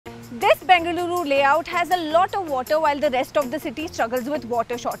This Bengaluru layout has a lot of water while the rest of the city struggles with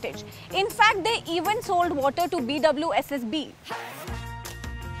water shortage. In fact, they even sold water to BWSSB.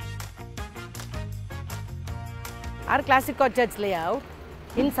 Our classic cottages layout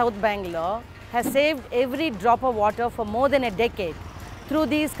in South Bangalore has saved every drop of water for more than a decade through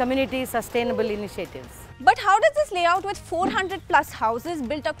these community sustainable initiatives. But how does this layout with 400 plus houses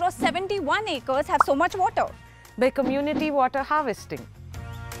built across 71 acres have so much water? By community water harvesting.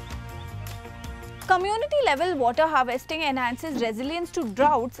 Community level water harvesting enhances resilience to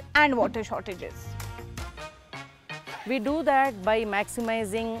droughts and water shortages. We do that by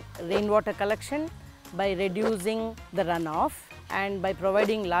maximizing rainwater collection, by reducing the runoff, and by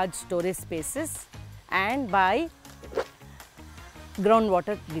providing large storage spaces, and by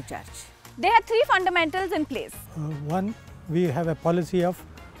groundwater recharge. They had three fundamentals in place. One, we have a policy of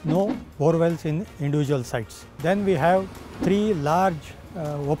no bore wells in individual sites. Then we have three large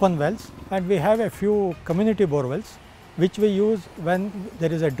open wells, and we have a few community bore wells which we use when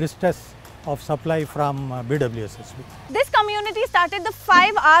there is a distress of supply from BWSSB. This community started the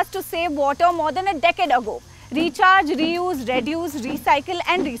 5 R's to save water more than a decade ago. Recharge, reuse, reduce, recycle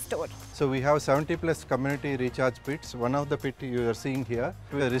and restore. So we have 70 plus community recharge pits. One of the pit you are seeing here,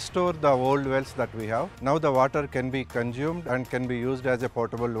 we restore the old wells that we have. Now the water can be consumed and can be used as a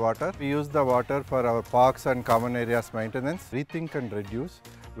potable water. We use the water for our parks and common areas maintenance. Rethink and reduce,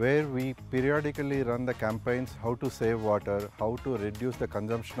 where we periodically run the campaigns how to save water, how to reduce the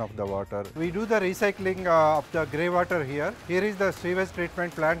consumption of the water. We do the recycling of the grey water here. Here is the sewage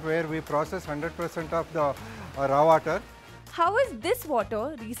treatment plant where we process 100% of the raw water. How is this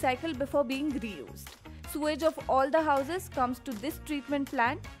water recycled before being reused? Sewage of all the houses comes to this treatment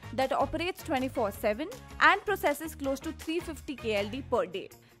plant that operates 24/7 and processes close to 350 KLD per day.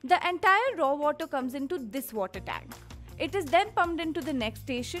 The entire raw water comes into this water tank. It is then pumped into the next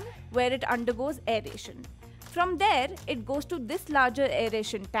station where it undergoes aeration. From there, it goes to this larger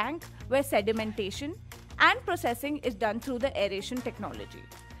aeration tank where sedimentation and processing is done through the aeration technology.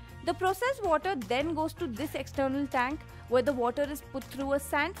 The processed water then goes to this external tank where the water is put through a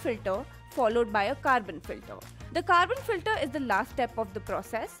sand filter followed by a carbon filter. The carbon filter is the last step of the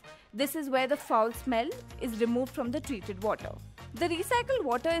process. This is where the foul smell is removed from the treated water. The recycled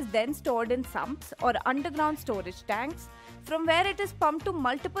water is then stored in sumps or underground storage tanks, from where it is pumped to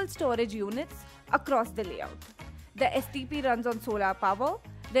multiple storage units across the layout. The STP runs on solar power,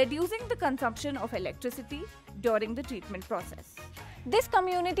 reducing the consumption of electricity during the treatment process. This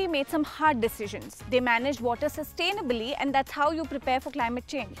community made some hard decisions. They managed water sustainably, and that's how you prepare for climate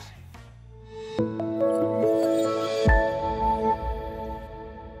change.